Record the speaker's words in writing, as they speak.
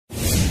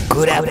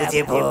कुरा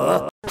बुझे भो।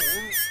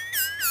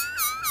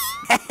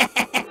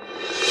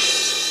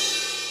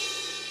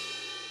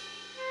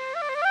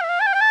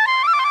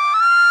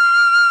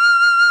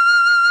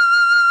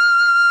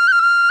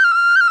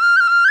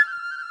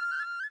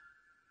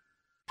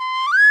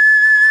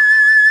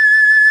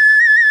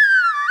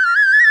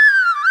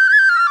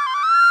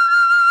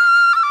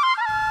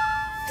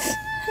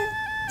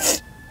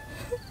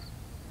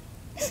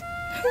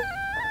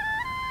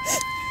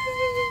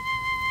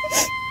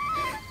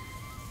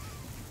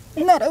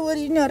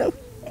 नरौ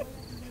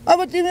अब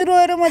तिमी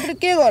रोएर मात्र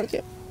के गर्छौ?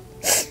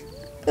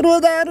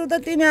 रोदा रोदा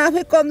तिमी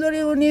आफै कमजोरी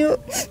हुने हो।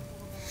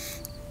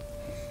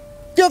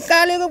 त्यो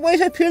कालेको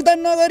पैसा फिर्ता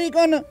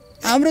नगरिकन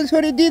हाम्रो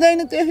छोरी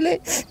दिँदैन, त्यसले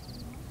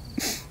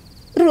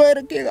रोएर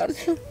के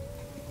गर्छौ?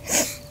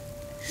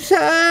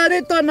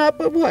 साह्रै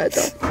तनाव भयो त।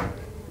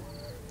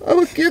 अब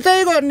के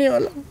चाहिँ गर्ने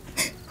होला?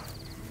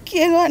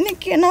 के गर्ने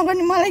के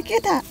नगर्ने मलाई के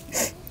थाहा?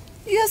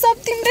 यो सब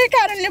तिम्रै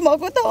कारणले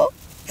भएको त हो।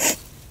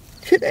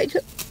 ठिकै छ,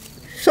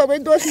 सबै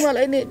दोष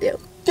मलाई नै देऊ।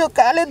 त्यो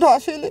काले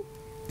ध्वसेले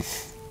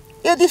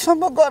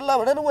यतिसम्म गर्ला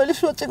भनेर मैले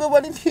सोचेको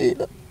पनि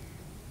थिइनँ।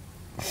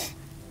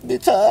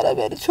 बिचरा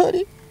मेरो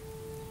छोरी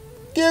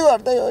के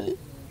गर्दै होली,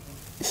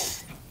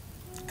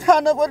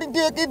 खाना पनि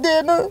दियो कि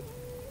दिएन।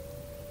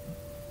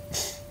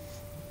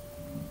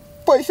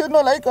 पैसा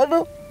नलाइकन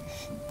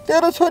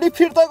तेरो छोरी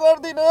फिर्ता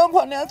गर्दिन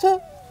भनेको छ।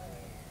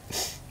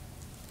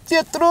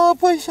 त्यत्रो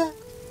पैसा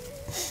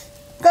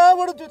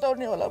कहाँबाट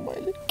जुटाउने होला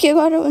मैले? के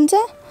गर्नु हुन्छ,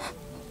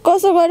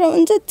 कसो गरेर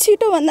हुन्छ?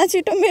 छिटोभन्दा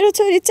छिटो मेरो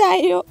छोरी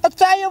चाहियो।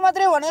 चाहियो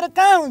मात्रै भनेर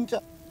कहाँ हुन्छ?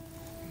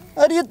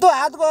 अरे यत्रो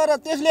हात गएर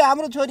त्यसले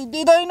हाम्रो छोरी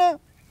दिँदैन।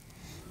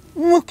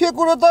 मुख्य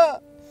कुरो त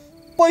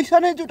पैसा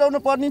नै जुटाउनु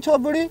पर्ने छ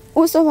बुढी।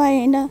 उसो भए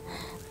होइन,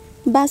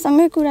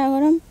 बासँगै कुरा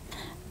गरौँ।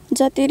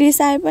 जति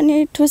रिसाए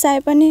पनि ठुसाए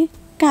पनि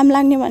काम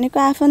लाग्ने भनेको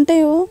आफन्तै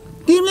हो।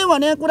 तिमीले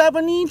भनेको कुरा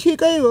पनि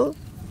ठिकै हो।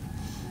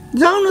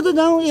 जाउँ न त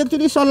जाउँ,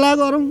 एकचोटि सल्लाह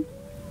गरौँ,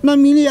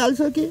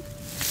 नमिलिहाल्छ कि।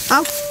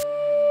 आऊ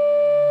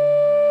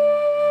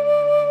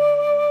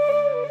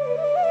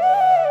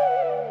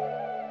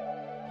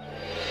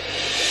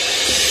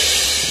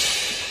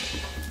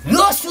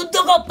यो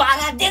शुद्धको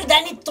पारा देख्दा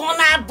नि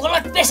तनाव,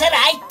 blood pressure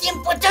high,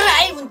 temperature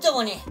high हुन्छ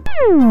भने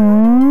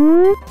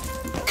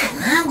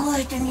कहाँ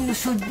गयो त नि यो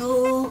शुद्ध?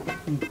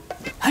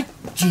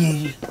 हच्ची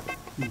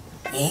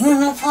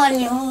हिँड्नु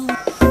पर्ने हो।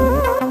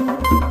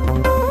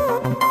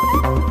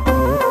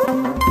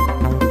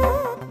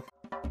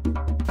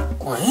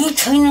 कोही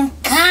छैन,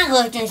 कहाँ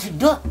गयो त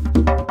शुद्ध?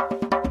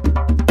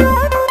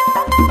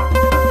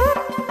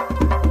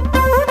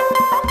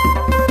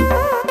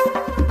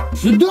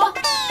 शुद्ध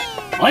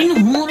होइन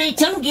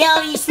मुरेछन् क्या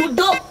शुद्ध?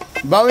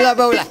 बाउला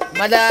बाउला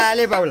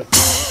मजाले बाउला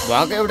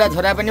भएको एउटा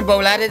छोरा पनि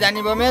बाउलारे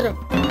जाने भयो मेरो।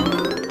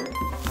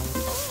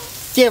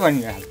 के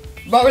भन्नु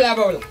बाउला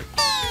बाउला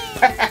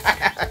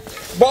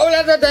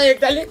बाउला त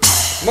एकताले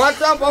म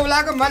त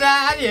बाउलाको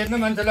मजाले हेर्नु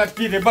मन छ। ल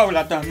के रे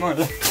बाउला त म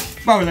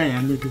बाउला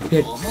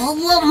यहाँले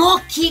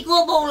मक्खीको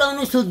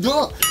बाउलाउनु शुद्ध।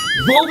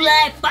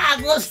 बाउलाए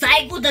पागल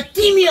साइको त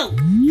तिमी हो।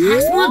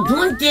 खासमा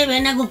धन्ते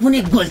भेनाको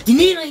कुनै गल्ती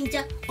नै रहन्छ।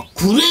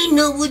 कुरै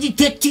नबुझी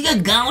त्यत्तिकै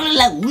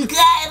गाउँलाई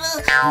हुल्काएर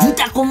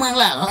जुत्ताको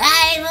माला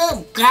लगाएर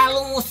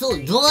कालो मोसो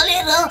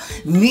जोलेर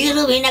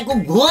मेरो भेनाको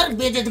घर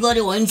बेइज्जत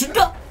गर्यो होइन शुद्ध?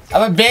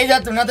 अब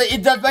बेइज्जत हुन त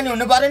इज्जत पनि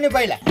हुनु पर्यो नि।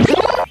 पहिला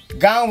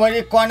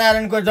गाउँभरि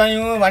कनारायणको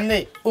जयौँ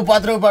भन्दै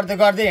उपद्रो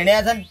गर्दै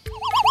हिँडेका छन्।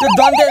 त्यो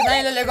दन्ते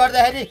साइलाले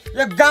गर्दाखेरि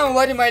यो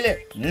गाउँभरि मैले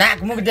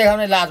नाकमुख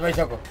देखाउने लाज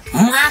भइसक्यो।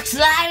 मास्क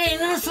लगाएर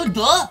हिँड्नु शुद्ध,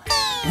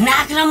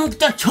 नाक र मुख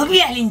त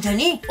छोपिहालिन्छ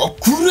नि।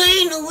 कुरै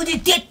नबुझी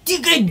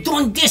त्यत्तिकै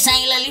दन्ते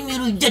साइलाले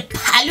मेरो इज्जत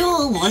फाल्यो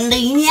भन्दै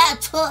हिँडिया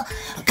छ।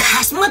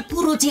 खासमा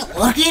कुरो चाहिँ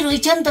अर्कै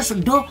रहेछ नि त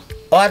शुद्ध।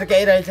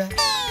 अर्कै रहेछ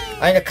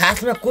होइन,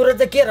 खासमा कुरो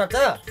त के रहेछ?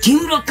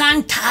 तिम्रो कान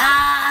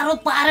ठाडो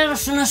पारेर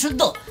सुन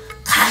शुद्ध।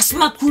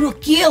 खासमा कुरो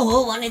के हो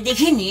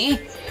भनेदेखि नि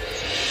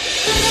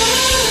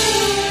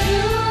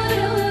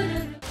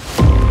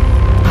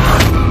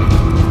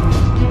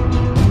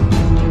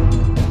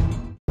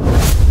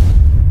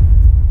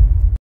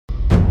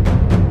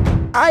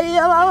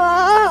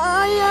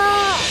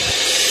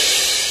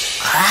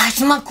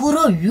खासमा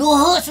कुरो यो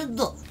हो शुद्ध।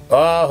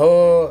 ओहो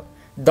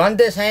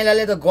दन्ते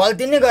साइलाले त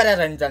गल्ती नै गरेर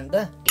हुन्छ नि त।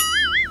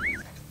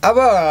 अब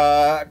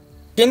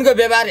तिनको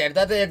व्यवहार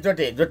हेर्दा त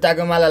एकचोटि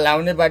जुत्ताको माला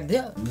लाउनै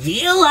पर्थ्यो।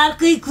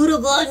 व्यवहारकै कुरो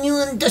गर्ने हो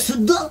नि त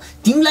शुद्ध।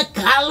 तिमीलाई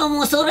कालो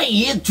मोसो र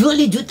एक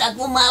झोली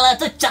जुत्ताको माला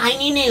त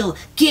चाहिने नै हो।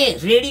 के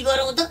रेडी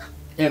गरौँ त?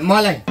 ए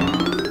मलाई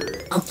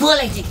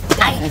बोलाइ चाहिँ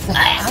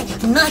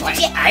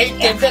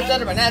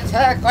टेम्परेचर भनेको छ,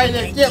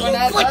 कहिले के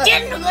भनेको छ?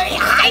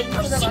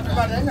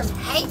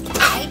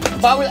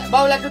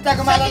 बाउला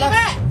जुत्ताको माला ल।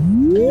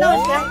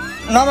 नमस्कार।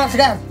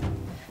 नमस्कार।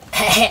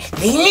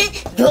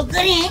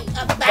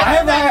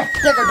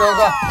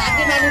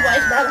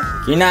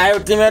 किन आयो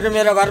तिमीहरू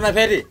मेरो घरमा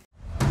फेरि?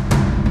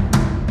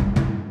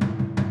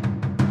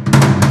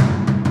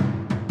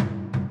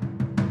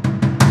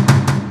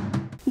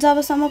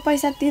 जबसम्म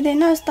पैसा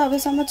दिँदैनस्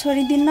तबसम्म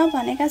छोडिदिन्न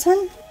भनेका छन्।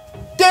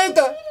 त्यही त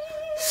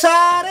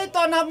साह्रै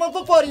तनावमा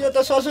पो परियो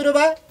त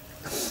ससुरबा।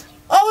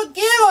 अब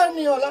के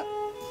गर्ने होला?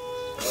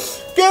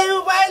 केही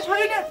उपाय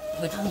छैन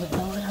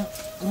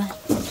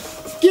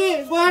के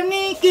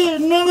गर्ने के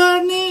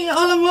नगर्ने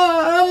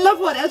अलमल्ल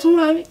परेका छौँ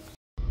हामी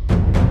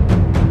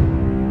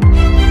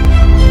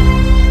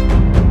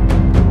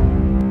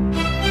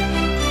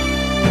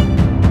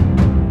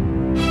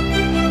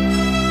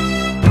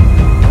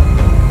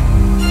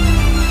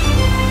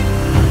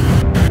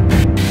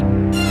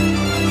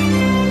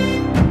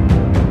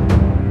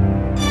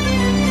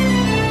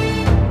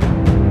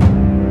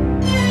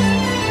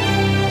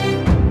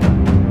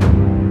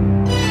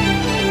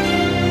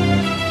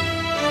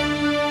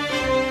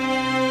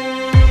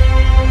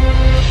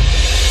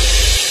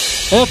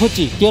ए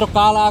फुच्ची तेरो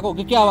काल आएको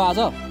कि क्या हो आज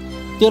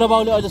तेरो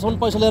बाउले अहिलेसम्म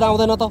पैसा लिएर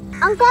आउँदैन त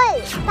अंकल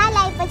काल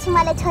आएपछि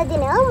मलाई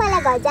छोडिदिनु हो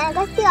मलाई घर जान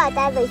कति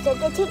हतार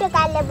भइसक्यो छिटो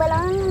कालले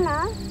बोलाउनु न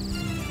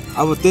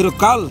अब तेरो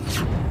काल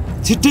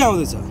छिट्टै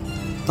आउँदैछ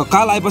त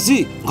काल आएपछि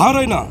घर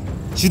होइन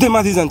सिधै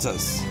माथि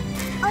जान्छस्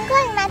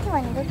अंकल माथि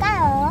भनेको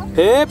कहाँ हो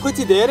हे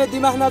फुच्ची धेरै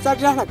दिमाग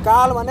नचाटिराख्न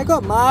काल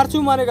भनेको मार्छु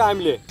भनेको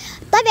हामीले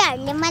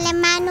तपाईहरुले मलाई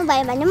मार्नु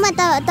भयो भने म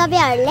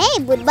तपाईहरुले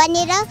भूत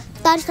बनेर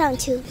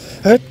तर्साउँछु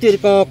हे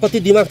तेरो कति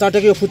दिमाग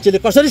चाटेको यो फुच्चीले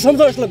कसरी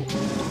सम्झौ यसलाई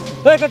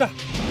ए केटा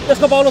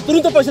यसको बाउले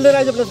तुरुन्त पैसा लिएर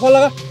आइज फोन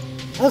लगा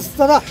हस्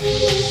दादा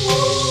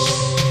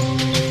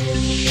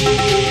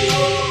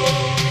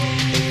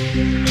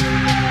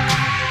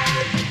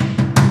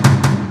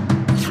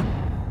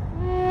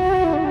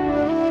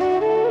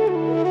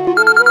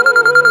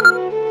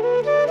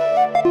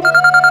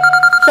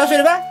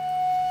ससुरबा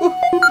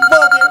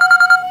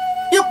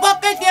यो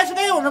पक्कै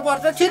त्यसकै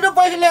हुनुपर्छ छिटो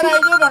पैसा लिएर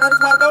आइज भनेर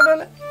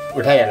फर्काउनलाई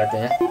उठाइहाल त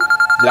यहाँ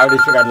लाउड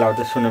स्पिकर लाउ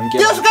त सुनौँ के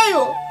त्यसकै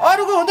हो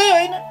अरूको हुँदै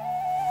होइन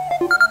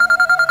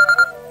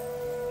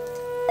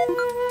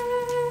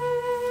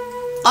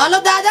हेलो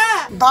दादा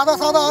दादा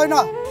सादा होइन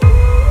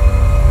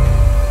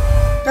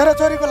तेरो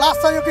छोरीको लास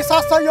चाहियो कि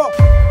सास चाहियो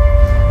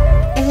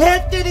हे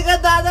तेरीका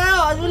दादा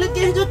हजुरले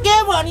त्यस्तो के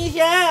भनिस्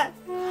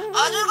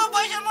हजुरको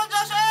पैसा म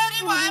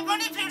जसरी भए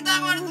पनि फिर्ता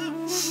गर्छु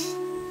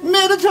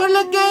मेरो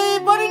छोरीले केही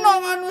पनि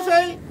नगर्नुहोस्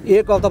है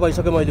एक हप्ता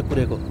भइसक्यो मैले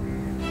पुरेको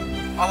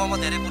अब म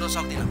धेरै कुरो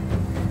सक्दिनँ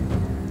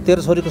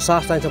तेरो छोरीको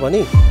सास चाहिन्छ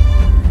भने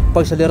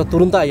पैसा लिएर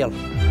तुरुन्त आइहाल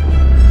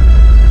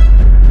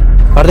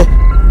हर्दे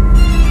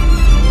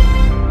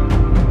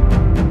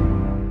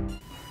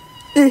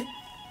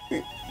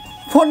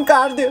फोन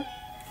काट्दियो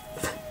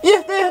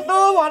यस्तो यस्तो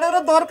भनेर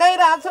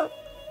धर्काइरहेछ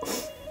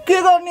के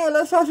गर्ने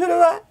होला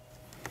ससुरबा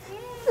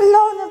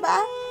लाउनु बा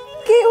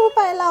के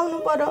उपाय लाउनु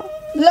पर्यो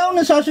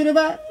लाउनु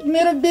ससुरबा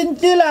मेरो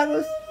बिन्ती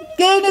लागोस्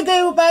केही न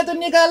केही उपाय त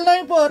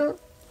निकाल्नै पर्यो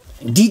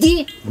दिदी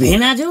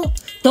भेनाजु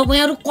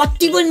तपाईहरु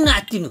कति पनि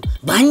नाच्दिनु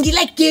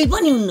भान्जीलाई केही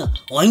पनि हुन्न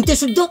होइन त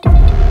शुद्ध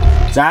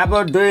जाबो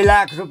 2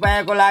 लाख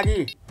रुपैयाँको लागि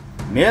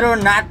मेरो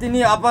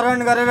नातिनी अपहरण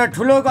गरेर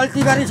ठुलो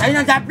गल्ती गरी छैन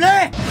जापले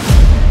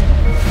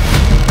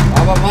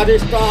अब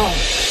मरिस् त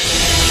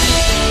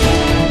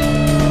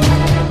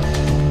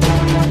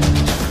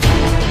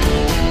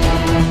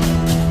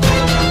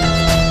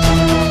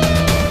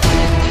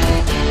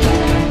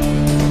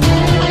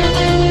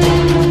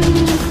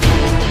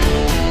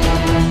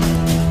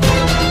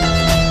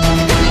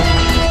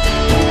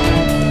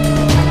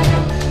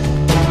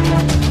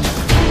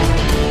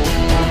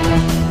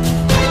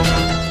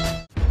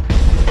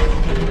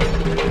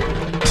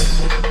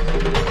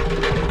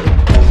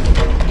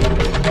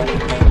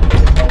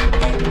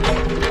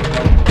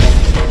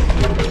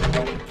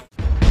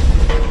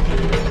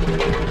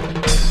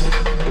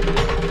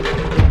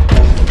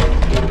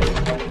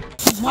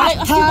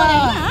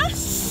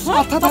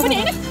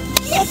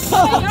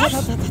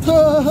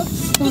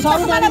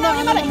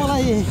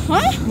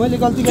मैले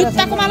गल्ती गरेँ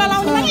जुत्ताको माला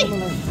लाउनु पनि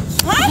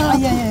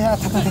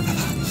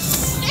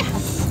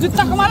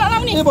जुत्ताको माला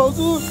लाउने ए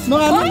भाउजू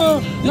नहाल्नु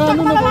न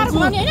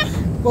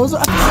भाउजू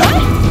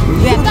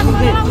जुत्ताको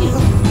माला लाउने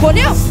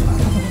पोल्यो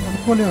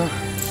पोल्यो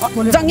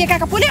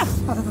जङ्गिएका पोल्यो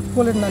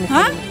पोल्यो नानी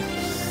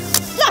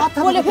ल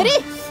पोल्यो फेरि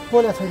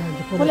पोल्यो छैन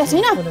पोल्यो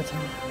छैन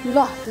ल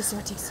त्यसो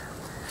ठिक छ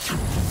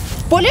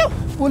पोल्यो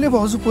पोल्यो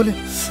भाउजू पोल्यो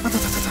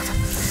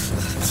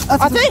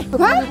अझै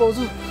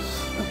भाउजू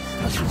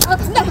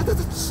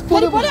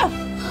पोल्यो पोल्यो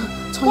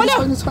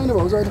छैन छैन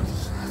भाउजू अहिले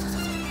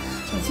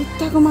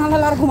जुत्ताको माला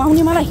लाएर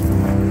घुमाउने मलाई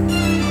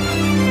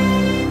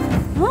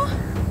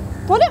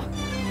पोल्यो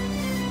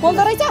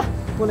पोल्दो रहेछ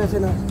पोल्यो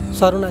छैन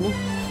सरू नानी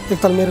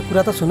एकताल मेरो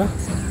कुरा त सुन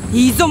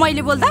हिजो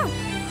मैले बोल्दा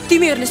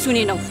तिमीहरूले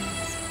सुनेनौ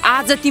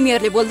आज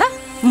तिमीहरूले बोल्दा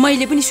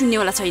मैले पनि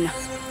सुन्नेवाला छैन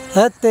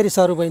हे तेरी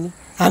सरू बहिनी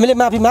हामीले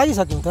माफी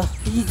मागिसक्यौँ त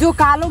हिजो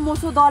कालो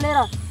मोसो दलेर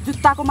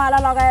जुत्ताको माला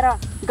लगाएर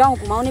गाउँ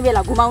घुमाउने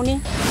बेला घुमाउने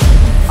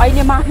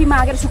अहिले माफी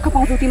मागेर सुख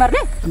पाउँछौ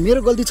तिमीहरूले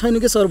मेरो गल्ती छैन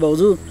के सर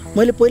भाउजू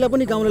मैले पहिला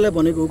पनि गाउँलेलाई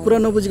भनेको कुरा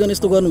नबुझिकन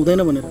यस्तो गर्नु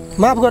हुँदैन भनेर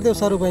माफ गरिदेऊ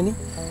सरू बहिनी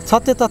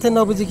सत्य तथ्य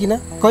नबुझिकिन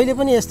कहिले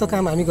पनि यस्तो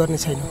काम हामी गर्ने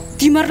छैनौँ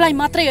तिमीहरूलाई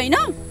मात्रै होइन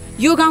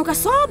यो गाउँका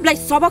सबलाई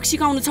सबक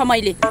सिकाउनु छ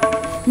मैले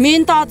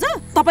मेन त अझ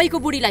तपाईको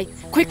बुढीलाई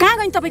खोइ कहाँ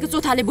गइन् तपाईको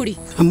चोथाले बुढी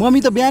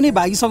मम्मी त बिहानै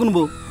भागिसक्नु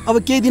भयो अब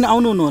केही दिन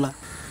आउनु हुनु होला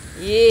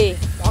ए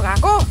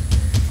भगाको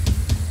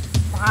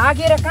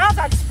भागेर कहाँ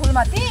जालिस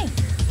फुलमाथि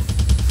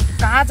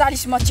कहाँ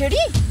जालिस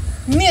मछेडी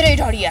मेरै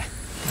ढडिया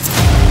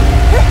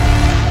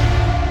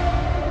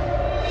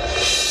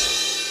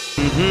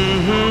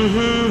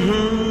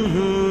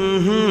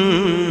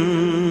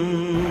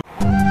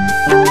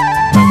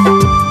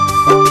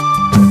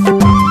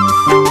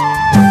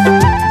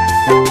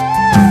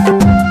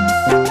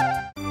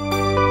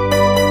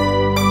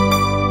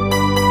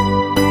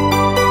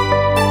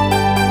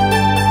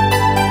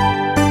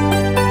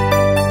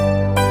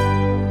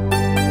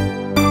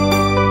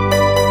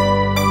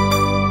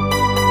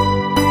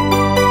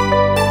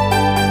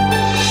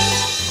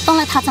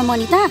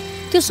मनिता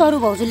त्यो सरू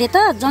भाउजूले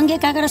त जङ्गे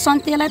काका र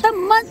सन्तेलाई त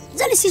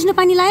मजाले सिस्नो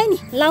पानी लायो नि।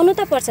 लाउनु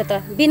त पर्छ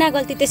त, बिना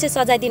गल्ती त्यसै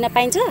सजाय दिन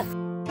पाइन्छ?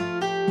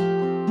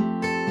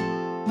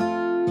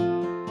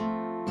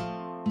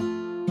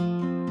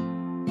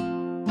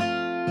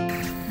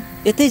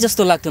 यतै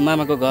जस्तो लाग्थ्यो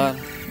मामाको घर,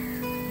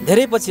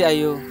 धेरै पछि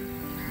आइयो,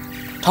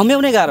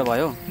 ठम्ब्याउनै गाह्रो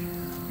भयो।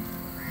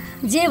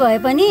 जे भए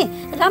पनि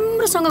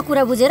राम्रोसँग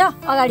कुरा बुझेर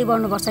अगाडि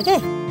बढ्नुपर्छ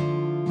के।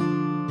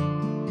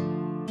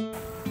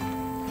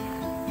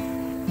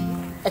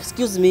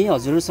 एक्सक्युज मी,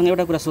 हजुरसँग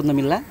एउटा कुरा सोध्न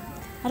मिल्ला?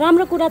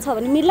 राम्रो कुरा छ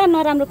भने मिल्ला,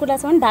 नराम्रो कुरा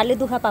छ भने ढाडले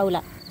दुःख पाउला।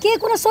 के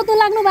कुरा सोध्नु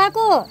लाग्नु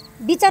भएको?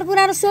 विचार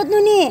कुराहरू सोध्नु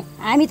नि,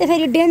 हामी त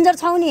फेरि डेन्जर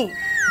छौँ नि।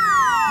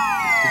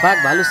 बाघ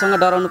भालुसँग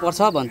डराउनु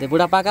पर्छ भन्थे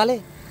बुढापाकाले,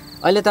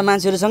 अहिले त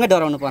मान्छेहरूसँगै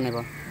डराउनु पर्ने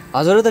भयो।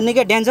 हजुरहरू त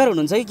निकै डेन्जर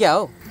हुनुहुन्छ कि क्या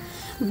हो?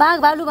 बाघ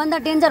भालु भन्दा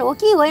डेन्जर हो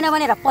कि होइन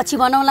भनेर पछि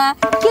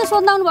बनाउला। के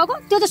सोध्नु भएको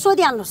त्यो चाहिँ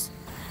सोधिहाल्नुहोस्।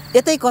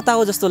 यतै कता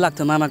हो जस्तो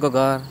लाग्थ्यो मामाको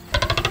घर,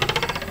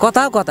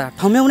 कता कता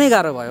ठम्ब्याउनै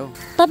गाह्रो भयो।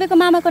 तपाईँको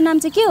मामाको नाम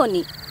चाहिँ के हो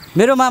नि?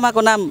 मेरो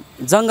मामाको नाम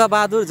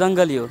जङ्गबहादुर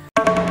जङ्गली हो।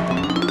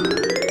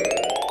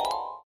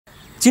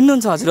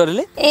 चिन्नुहुन्छ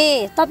हजुरहरूले?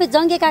 ए, तपाईँ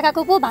जङ्गे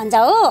काकाको पो भान्जा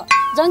हो?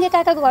 जङ्गे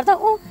काकाको घर त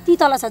ती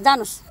तल छ,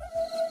 जानुस्।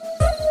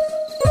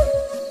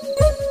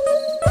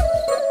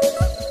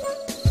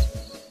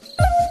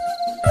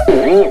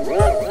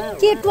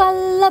 के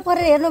ट्वाल्ल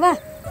परेर हेर्नु भा?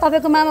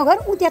 तपाईँको मामा घर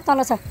त्यहाँ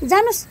तल छ,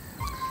 जानुस्।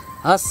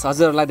 हस्,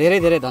 हजुरहरूलाई धेरै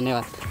धेरै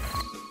धन्यवाद।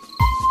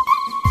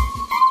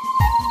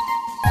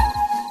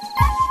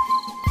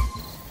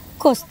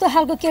 कस्तो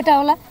खालको केटा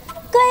होला,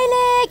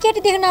 कहिले केटी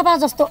देख्न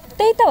नपा जस्तो।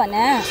 त्यही त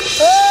भने।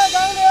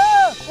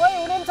 कोही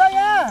हुनुहुन्छ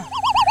यहाँ?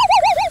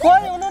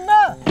 कोही हुनुहुन्न?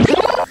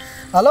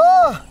 हेलो,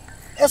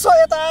 यसो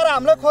यता आएर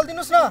हामीलाई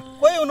खोलिदिनुहोस् न,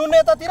 कोही हुनुहुन्न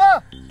यतातिर?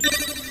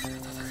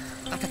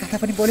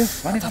 पनि बोल्यो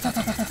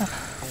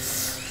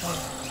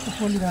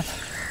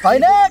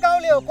होइन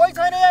गाउँले हो, कोही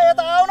छैन यहाँ,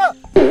 यता आऊ न।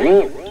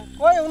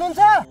 कोही हुनुहुन्छ?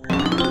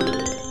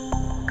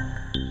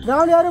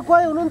 गाउँलेहरू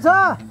कोही हुनुहुन्छ?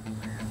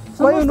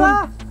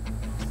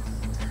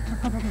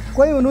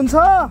 कोही हुनुहुन्छ?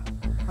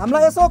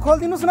 हामीलाई यसो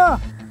खोलिदिनुहोस् न,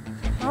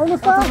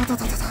 आउनुहोस् त।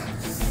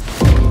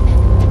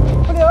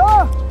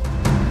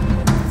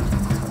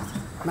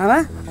 मामा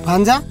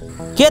भान्जा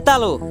के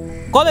ताल हो?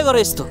 कसले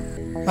गर्यो यस्तो?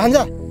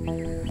 भान्जा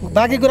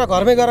बाँकी कुरा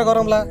घरमै गएर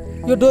गरौँला,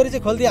 यो डोरी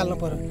चाहिँ खोलिदिइहाल्नु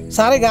पर्यो,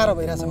 साह्रै गाह्रो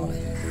भइरहेछ मलाई।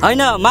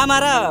 होइन, मामा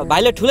र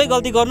भाइले ठुलै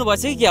गल्ती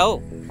गर्नुभएछ कि क्या हो?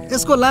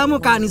 यसको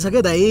लामो कहानी छ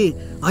क्या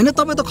दाइ। होइन,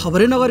 तपाईँ त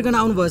खबरै नगरिकन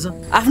आउनु भएछ।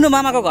 आफ्नो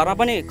मामाको घरमा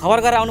पनि खबर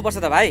गरेर आउनुपर्छ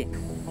त भाइ।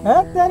 हे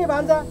तेरी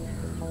भान्जा,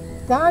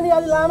 कहानी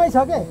अलि लामै छ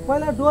के।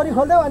 पहिला डोरी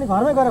खोल्दै अनि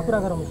घरमै गएर कुरा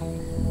गरौँ।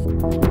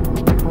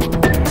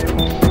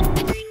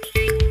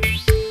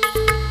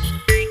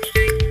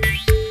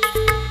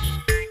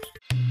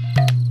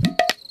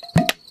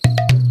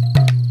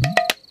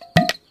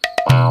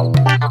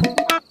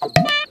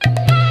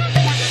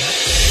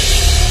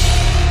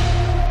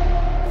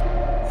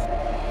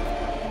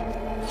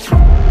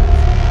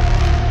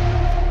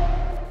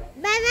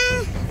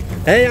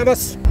 हे यहाँ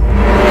बस,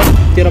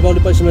 तेरो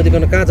बाउले पैसा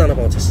नदिकन कहाँ जान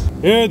पाउँछस्?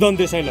 ए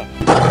दन्ते साइला,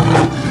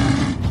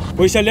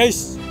 पैसा ल्याइस्?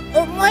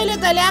 मैले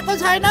त ल्याएको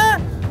छैन,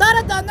 तर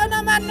धन्दा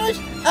नमान्नुस्,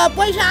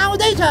 पैसा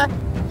आउँदैछ।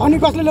 अनि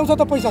कसले ल्याउँछ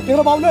त पैसा?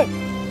 तेरो बाउले।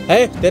 हे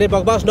तेरै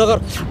बकवास नगर,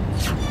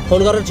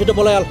 फोन गरेर छिटो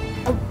बोलाइहाल।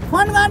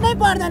 फोन गर्नै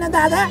पर्दैन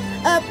दादा,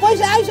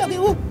 पैसा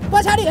आइसक्यो।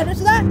 पछाडि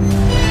हेर्नुहोस् त।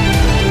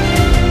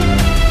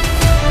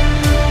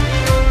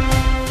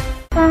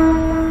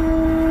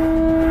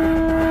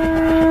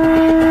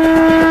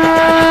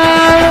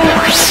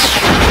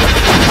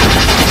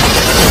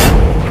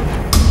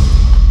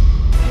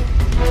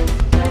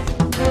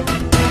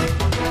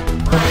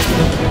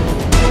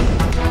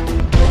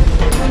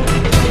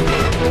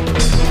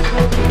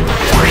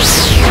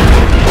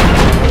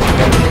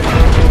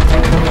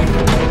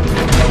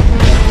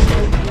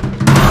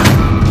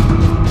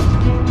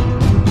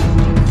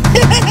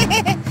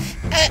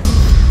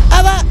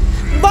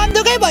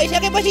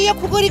 भइसकेपछि यो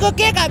खुकुरीको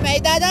के काम है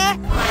दादा?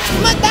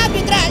 म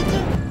दाभित्र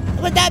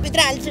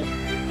हाल्छु।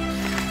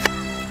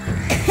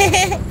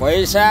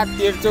 पैसा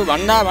तिर्छु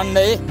भन्दा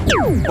भन्दै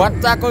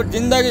बच्चाको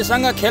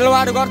जिन्दगीसँग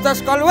खेलवाड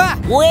गर्छस् कलुवा?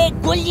 ओए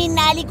गोली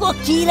नालीको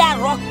किरा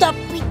रक्त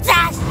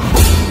पिचास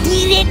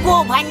तिरेको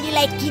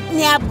भान्जीलाई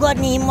किडन्याप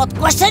गर्ने हिम्मत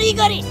कसरी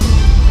गरे?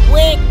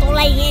 ओए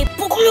तँलाई यही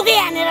पुक्लुकै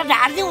हानेर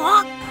ढार्दिउँ ह?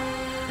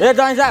 ए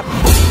जय साहब,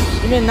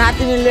 तिमी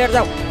नातिनी लिएर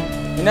जाऊ,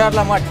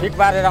 यिनीहरूलाई म ठिक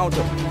पारेर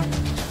आउँछु।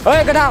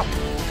 ओए केटा,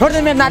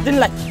 छोड्दै मेरो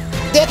नातिनीलाई।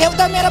 देख्यौ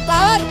त मेरो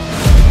पावर?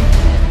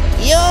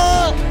 यो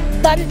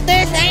दन्ते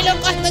साइलो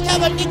कस्तो छ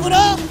भन्ने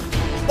कुरो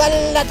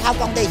बल्ल थाहा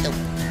पाउँदैछौ।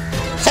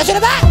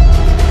 ससुरबा,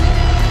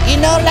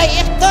 यिनीहरूलाई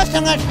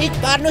यस्तोसँग ठिक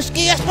पार्नुस्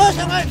कि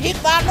यस्तोसँग ठिक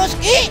पार्नुस्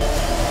कि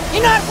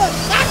यिनीहरूको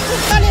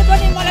साथले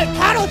पनि मलाई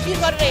ठाडो चिर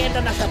गरेर हेर्न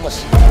नसकोस्।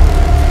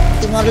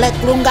 तिमीहरूलाई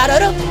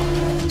कुरुङ्गारहरू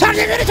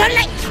छोड्दै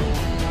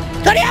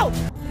छोडिआऊ।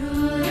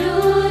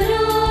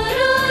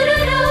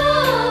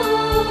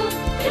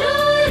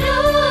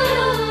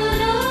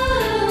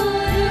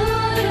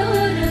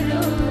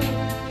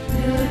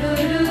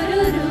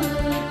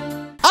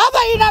 अब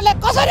यिनीहरूले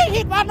कसरी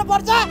ठिक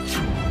पार्नुपर्छ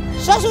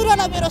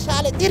ससुरालाई मेरो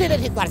साले तिरेर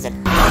ठिक पार्छन्।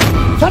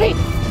 छोरी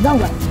जाउँ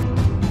न।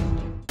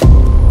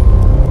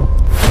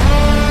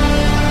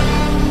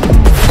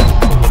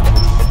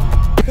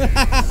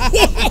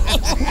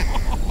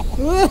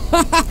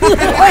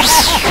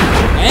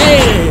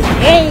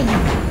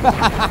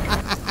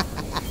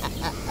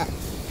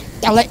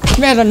 त्यसलाई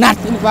मेरो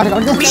नाच्नु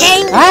पर्छ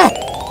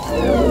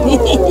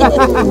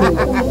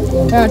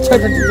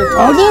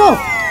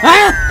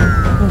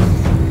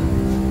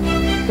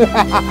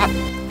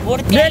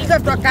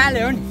काले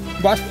हो नि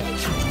बस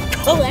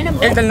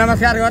एकदम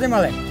नमस्कार गरे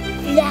मलाई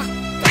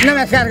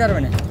नमस्कार गर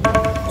भने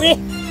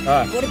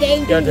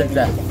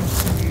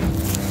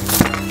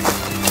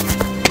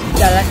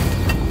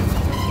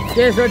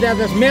के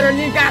सोध्यास् मेरो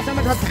निकासम्म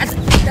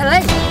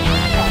त्यसलाई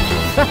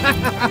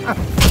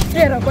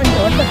तेरो पनि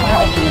हो नि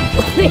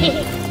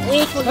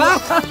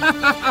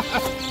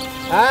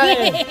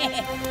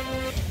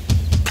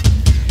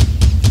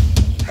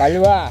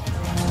कलुवा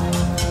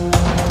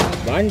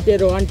भन्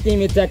तेरो अन्तिम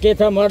इच्छा के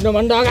छ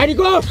मर्नुभन्दा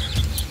अगाडिको?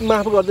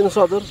 माफ गरिदिनुहोस्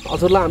हजुर,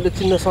 हजुरलाई हामीले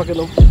चिन्न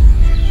सकेनौँ।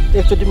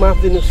 एकचोटि माफ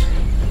दिनुहोस्,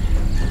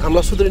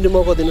 हामीलाई सुध्रिने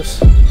मौका दिनुहोस्।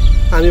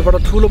 हामीबाट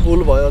ठुलो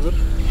भुल भयो हजुर,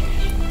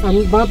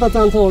 हामी बाँच्न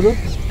चाहन्छौँ हजुर।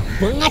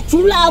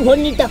 चुला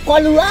भन्ने त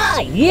कलुवा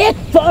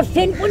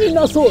 1% पनि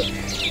नसोच।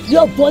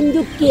 यो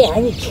बन्दुक के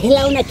हामी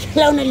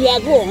खेलाउन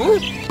ल्याएको हो?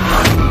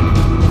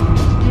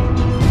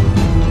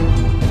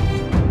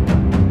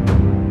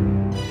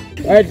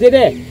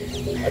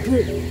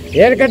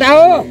 हेर केटा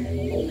हो,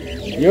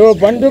 यो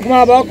बन्दुकमा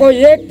भएको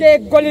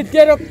एक गोली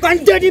तेरो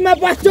कन्चडीमा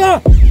बस्छ।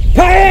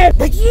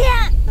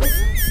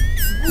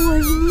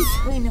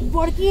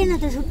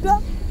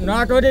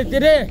 नटोरी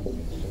तिरे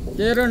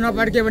तेरो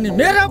नपड्के पनि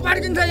मेरो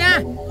पड्किन्छ यहाँ।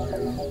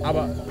 अब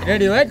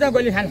रेडी हो है त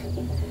गोली खान?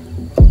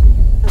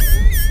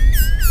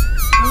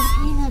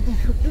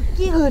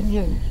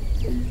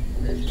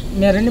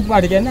 मेरो नि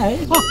पड्केन है।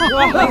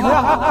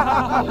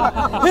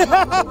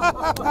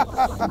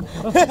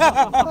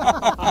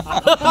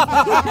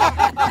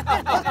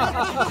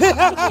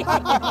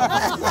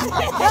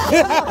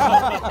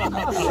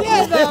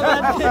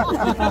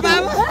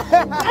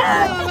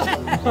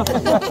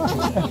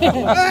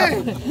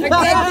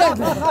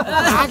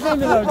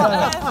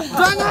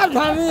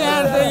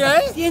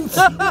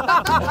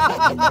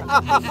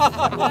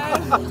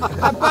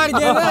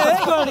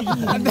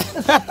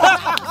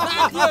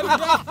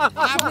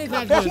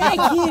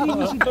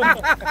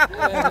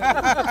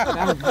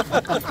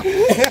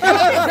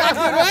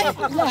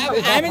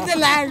 हामी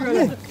चाहिँ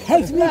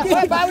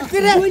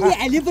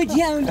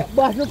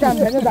बस्नु काम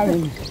छैन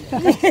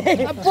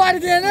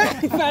पड्केन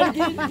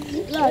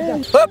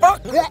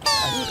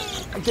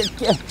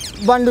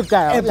बन्दुक का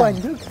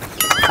बन्दुक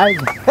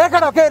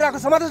एकटा के राखो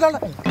समाज चल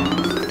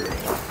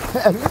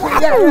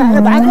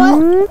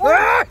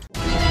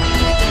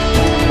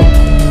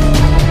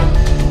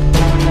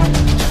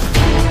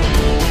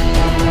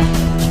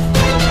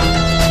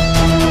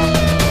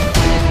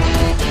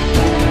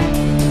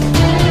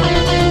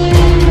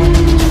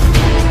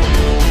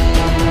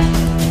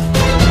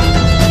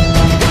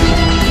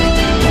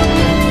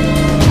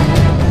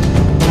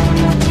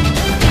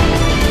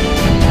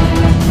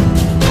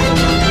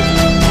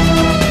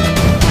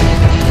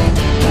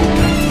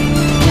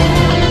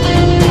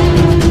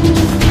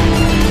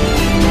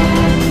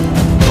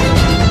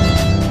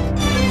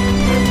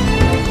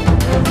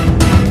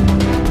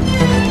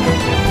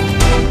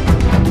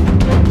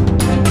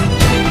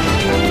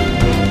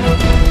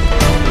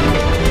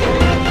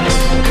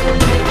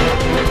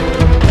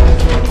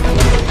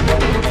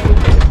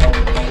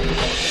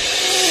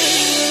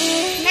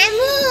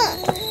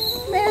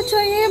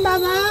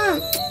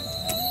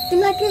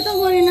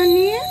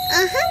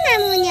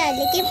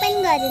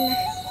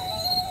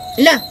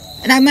ल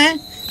रामा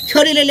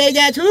छोरीले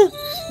ल्याइदिएको छु,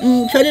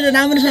 छोरीले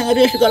राम्रोसँग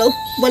रेस्ट गराऊ।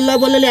 बल्ल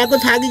बल्ल ल्याएको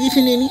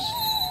थाकिदिन्छु नि।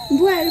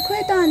 बुवाहरू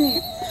खोइ त अनि?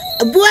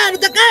 बुवाहरू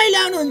त कहाँ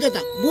ल्याउनुहुन्छ त?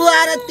 बुवा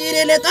र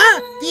तिरेले त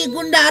ती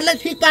गुन्डाहरूलाई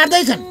ठिक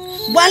पार्दैछन्।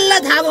 बल्ल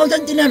थाहा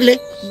पाउँछन् तिनीहरूले।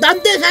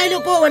 दन्ते साइलो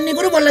को भन्ने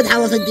कुरो बल्ल थाहा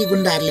पाउँछन् ती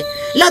गुन्डाहरूले।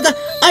 ल त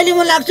अहिले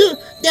म लाग्छु,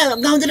 त्यहाँ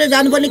गाउँतिर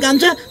जानुपर्ने काम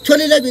छ।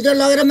 छोरीलाई भित्र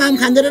लगेर माम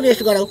खाँदेर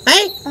रेस्ट गराऊ है।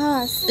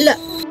 ल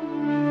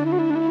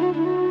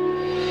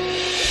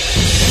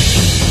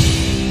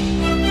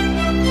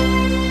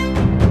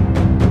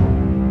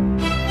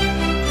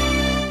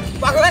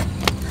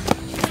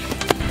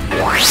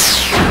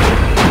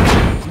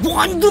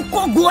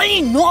बन्दुकको गोली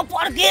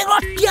नपड्केको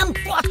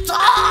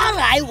टेम्परेचर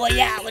आयो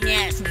भैया भने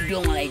सुन्यो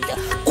मलाई त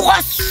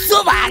कसो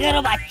भागेर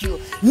बाँच्यो।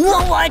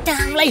 नभए त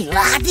हामीलाई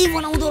लाठी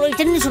बनाउँदो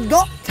रहेछ नि सुन्यो।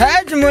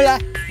 छैट मुला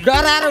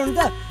डराएर हुन्छ,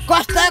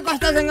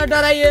 कस्तासँग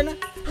डराइएन।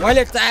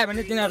 मैले चाहे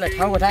भने तिनीहरूलाई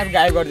ठाउँको ठाउँ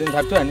गाई गरिदिनु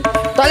सक्छु अनि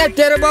तँलाई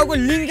तेरो बाउको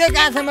लिङ्कै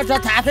कहाँसम्म छ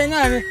थाहा छैन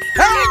अनि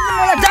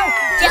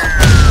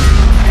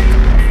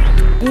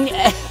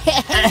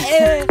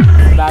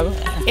बाबु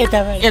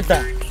यता